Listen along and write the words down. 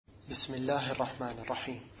بسم الله الرحمن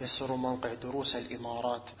الرحيم. يسر موقع دروس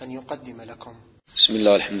الإمارات أن يقدم لكم. بسم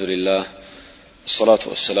الله والحمد لله والصلاة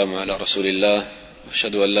والسلام على رسول الله،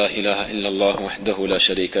 وأشهد أن لا إله إلا الله وحده لا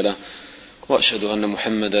شريك له، وأشهد أن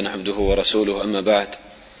محمدا عبده ورسوله. أما بعد،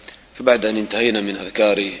 فبعد أن انتهينا من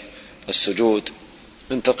أذكار السجود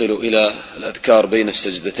ننتقل إلى الأذكار بين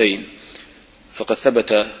السجدتين. فقد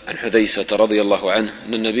ثبت عن حذيفة رضي الله عنه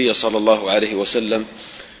أن النبي صلى الله عليه وسلم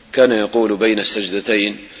كان يقول بين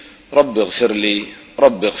السجدتين: رب اغفر لي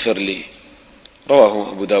رب اغفر لي،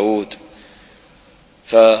 رواه أبو داود.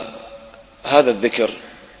 فهذا الذكر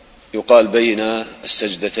يقال بين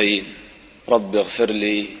السجدتين: رب اغفر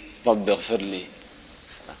لي رب اغفر لي.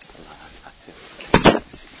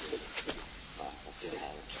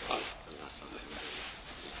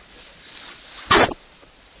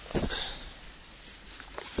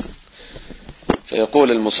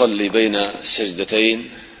 فيقول المصلي بين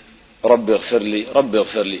السجدتين: رب اغفر لي رب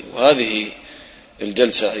اغفر لي. وهذه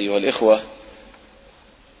الجلسة أيها الإخوة،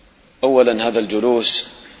 أولا هذا الجلوس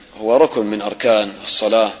هو ركن من أركان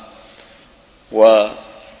الصلاة،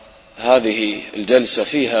 وهذه الجلسة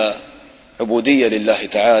فيها عبودية لله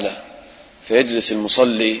تعالى، فيجلس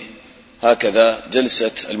المصلي هكذا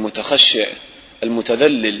جلسة المتخشع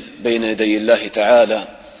المتذلل بين يدي الله تعالى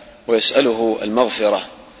ويسأله المغفرة.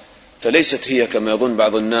 فليست هي كما يظن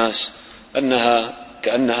بعض الناس أنها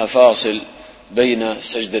كأنها فاصل بين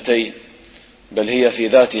السجدتين، بل هي في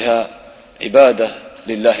ذاتها عبادة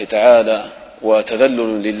لله تعالى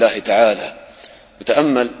وتذلل لله تعالى.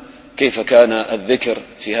 وتأمل كيف كان الذكر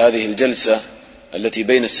في هذه الجلسة التي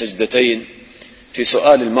بين السجدتين في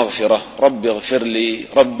سؤال المغفرة: رب اغفر لي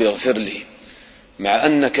رب اغفر لي، مع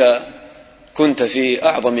أنك كنت في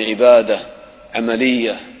أعظم عبادة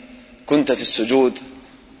عملية، كنت في السجود،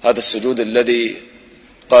 هذا السجود الذي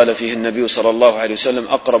قال فيه النبي صلى الله عليه وسلم: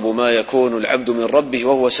 أقرب ما يكون العبد من ربه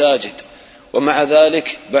وهو ساجد. ومع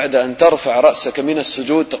ذلك بعد أن ترفع رأسك من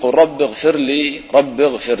السجود تقول: رب اغفر لي رب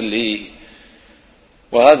اغفر لي.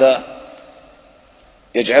 وهذا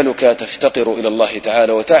يجعلك تفتقر إلى الله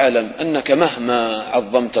تعالى، وتعلم أنك مهما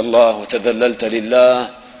عظمت الله وتذللت لله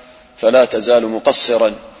فلا تزال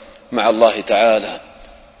مقصرا مع الله تعالى،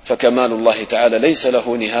 فكمال الله تعالى ليس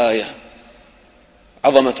له نهاية،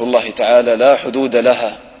 عظمة الله تعالى لا حدود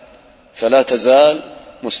لها، فلا تزال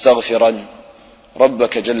مستغفرا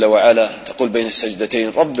ربك جل وعلا. تقول بين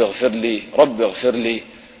السجدتين: رب اغفر لي رب اغفر لي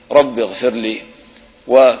رب اغفر لي،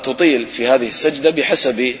 وتطيل في هذه السجدة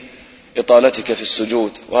بحسب إطالتك في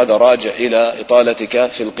السجود، وهذا راجع إلى إطالتك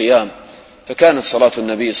في القيام. فكانت صلاة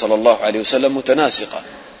النبي صلى الله عليه وسلم متناسقة،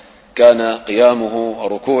 كان قيامه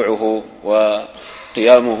وركوعه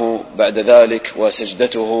وقيامه بعد ذلك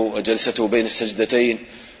وسجدته وجلسته بين السجدتين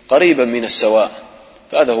قريبا من السواء،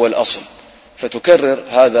 فهذا هو الأصل. فتكرر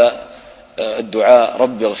هذا الدعاء: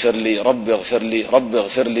 رب اغفر لي رب اغفر لي رب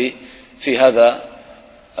اغفر لي في هذا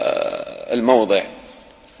الموضع.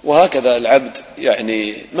 وهكذا العبد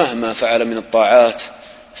يعني مهما فعل من الطاعات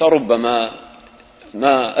فربما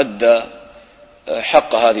ما أدى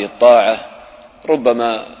حق هذه الطاعة،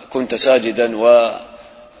 ربما كنت ساجدا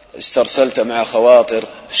واسترسلت مع خواطر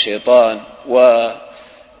الشيطان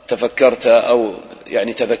وتفكرت أو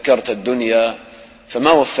يعني تذكرت الدنيا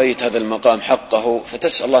فما وفيت هذا المقام حقه،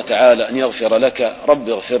 فتسأل الله تعالى أن يغفر لك: رب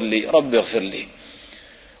اغفر لي رب اغفر لي.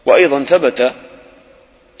 وأيضا ثبت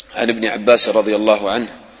عن ابن عباس رضي الله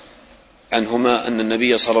عنهما أن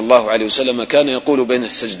النبي صلى الله عليه وسلم كان يقول بين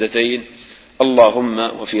السجدتين: اللهم،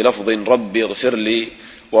 وفي لفظ: رب اغفر لي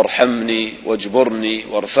وارحمني واجبرني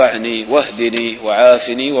وارفعني واهدني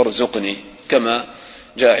وعافني وارزقني، كما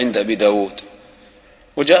جاء عند أبي داود.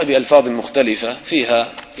 وجاء بألفاظ مختلفة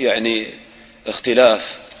فيها يعني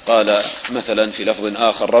اختلاف، قال مثلا في لفظ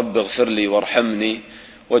آخر: رب اغفر لي وارحمني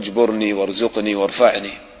واجبرني وارزقني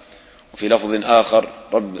وارفعني. وفي لفظ آخر: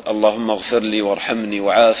 اللهم اغفر لي وارحمني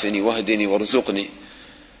وعافني واهدني وارزقني.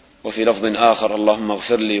 وفي لفظ آخر: اللهم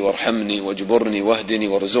اغفر لي وارحمني واجبرني واهدني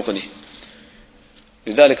وارزقني.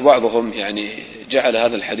 لذلك بعضهم يعني جعل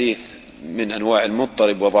هذا الحديث من أنواع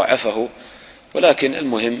المضطرب وضاعفه، ولكن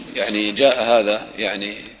المهم يعني جاء هذا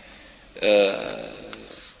يعني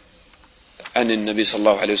عن النبي صلى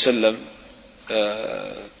الله عليه وسلم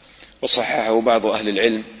وصححه بعض أهل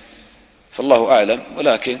العلم، فالله أعلم.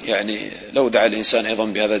 ولكن يعني لو دعا الإنسان أيضا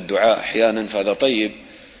بهذا الدعاء أحيانا فهذا طيب: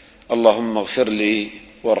 اللهم اغفر لي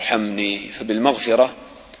وارحمني. فبالمغفرة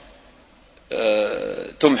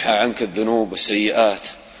تمحى عنك الذنوب والسيئات،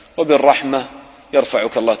 وبالرحمة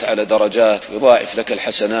يرفعك الله تعالى درجات ويضاعف لك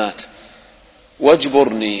الحسنات.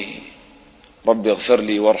 واجبرني، رب اغفر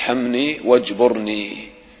لي وارحمني واجبرني،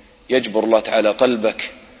 يجبر الله تعالى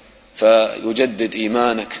قلبك فيجدد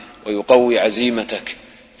إيمانك ويقوي عزيمتك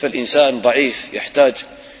فالإنسان ضعيف يحتاج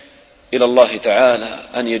إلى الله تعالى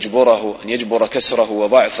أن يجبر كسره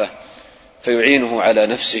وضعفه، فيعينه على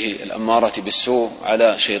نفسه الأمارة بالسوء،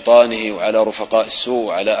 على شيطانه وعلى رفقاء السوء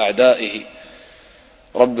وعلى أعدائه.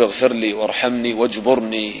 رب اغفر لي وارحمني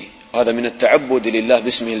واجبرني، هذا من التعبد لله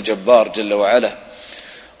باسمه الجبار جل وعلا.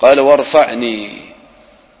 قال وارفعني،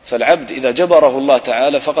 فالعبد إذا جبره الله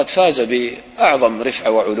تعالى فقد فاز بأعظم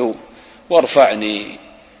رفعة وعلو. وارفعني،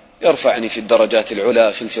 يرفعني في الدرجات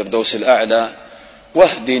العلى في الفردوس الأعلى.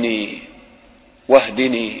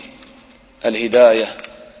 واهدني الهداية،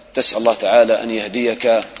 تسأل الله تعالى أن يهديك،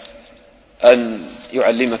 أن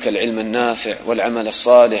يعلمك العلم النافع والعمل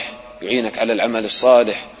الصالح، يعينك على العمل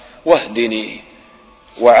الصالح. واهدني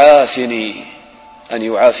وعافني، أن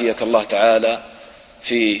يعافيك الله تعالى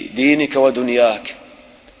في دينك ودنياك.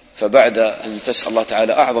 فبعد أن تسأل الله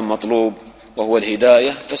تعالى أعظم مطلوب وهو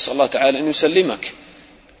الهداية، تسأل الله تعالى أن يسلمك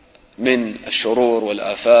من الشرور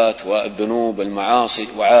والآفات والذنوب والمعاصي.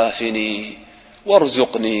 وعافني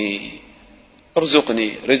وارزقني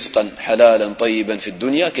رزقا حلالا طيبا في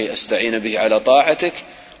الدنيا كي أستعين به على طاعتك.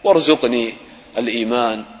 وارزقني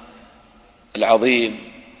الإيمان العظيم،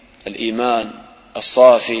 الإيمان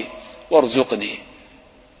الصافي، وارزقني.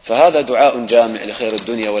 فهذا دعاء جامع لخير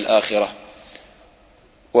الدنيا والآخرة.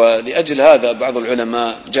 ولأجل هذا بعض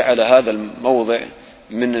العلماء جعل هذا الموضع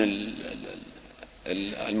من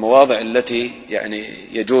المواضع التي يعني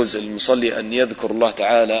يجوز المصلي أن يذكر الله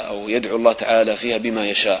تعالى أو يدعو الله تعالى فيها بما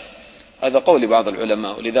يشاء. هذا قول بعض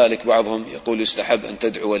العلماء، ولذلك بعضهم يقول يستحب أن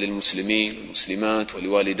تدعو للمسلمين والمسلمات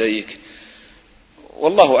ولوالديك،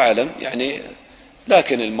 والله أعلم يعني.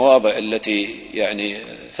 لكن المواضع التي يعني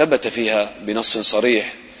ثبت فيها بنص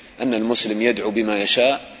صريح أن المسلم يدعو بما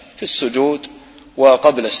يشاء في السجود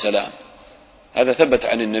وقبل السلام، هذا ثبت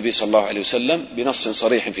عن النبي صلى الله عليه وسلم بنص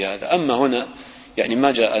صريح في هذا. أما هنا يعني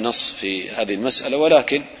ما جاء نص في هذه المسألة،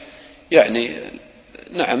 ولكن يعني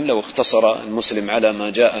نعم لو اختصر المسلم على ما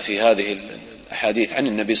جاء في هذه الأحاديث عن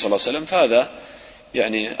النبي صلى الله عليه وسلم فهذا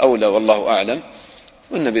يعني أولى والله أعلم.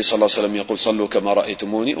 والنبي صلى الله عليه وسلم يقول صلوا كما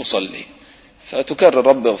رأيتموني أصلي، فتكرر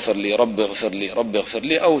رب اغفر لي رب اغفر لي رب اغفر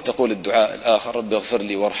لي، أو تقول الدعاء الآخر رب اغفر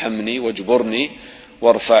لي وارحمني واجبرني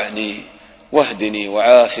وارفعني واهدني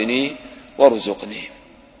وعافني وارزقني.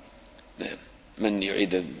 من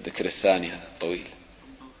يعيد الذكر الثاني هذا الطويل؟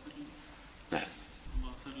 نعم.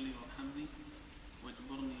 اغفر لي وارحمني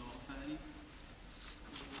واجبرني وارفعني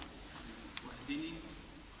واهدني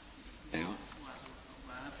ايوه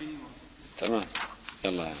وعافني وارزقني. تمام.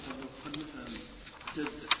 يلا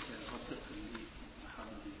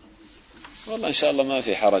والله إن شاء الله ما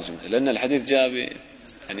في حرج، لأن الحديث جاء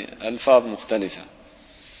يعني ألفاظ مختلفة.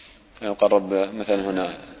 يقال رب مثلا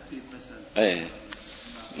هنا أي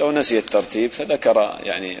لو نسي الترتيب فذكر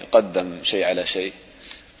يعني قدم شيء على شيء،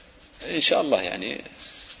 إن شاء الله يعني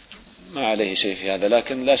ما عليه شيء في هذا.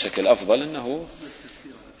 لكن لا شك الأفضل أنه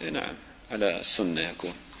نعم على السنة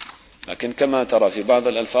يكون. لكن كما ترى في بعض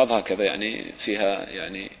الألفاظ هكذا يعني فيها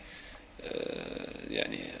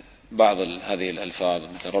يعني بعض هذه الألفاظ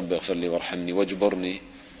مثل رب اغفر لي وارحمني واجبرني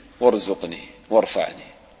وارزقني وارفعني،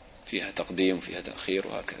 فيها تقديم وفيها تأخير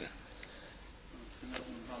وهكذا.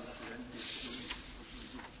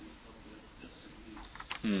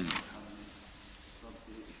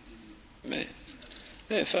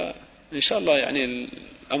 فإن شاء الله يعني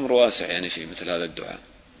الأمر واسع يعني في مثل هذا الدعاء،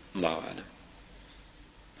 الله أعلم.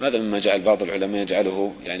 هذا مما جعل بعض العلماء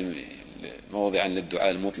يجعله يعني موضعا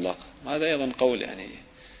للدعاء المطلق، هذا أيضا قول يعني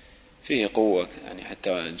فيه قوة، يعني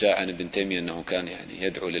حتى جاء عن ابن تيمية أنه كان يعني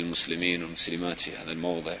يدعو للمسلمين والمسلمات في هذا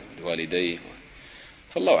الموضع ولوالديه،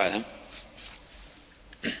 فالله أعلم.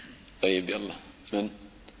 طيب يلا من؟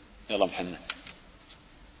 يلا محمد.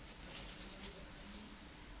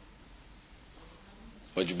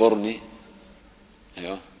 واجبرني،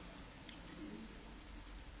 أيوه،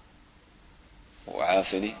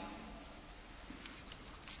 وعافني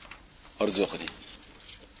وارزقني.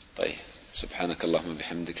 طيب سبحانك اللهم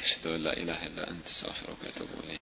وبحمدك أشهد أن لا إله إلا أنت أستغفرك وأتوب إليك.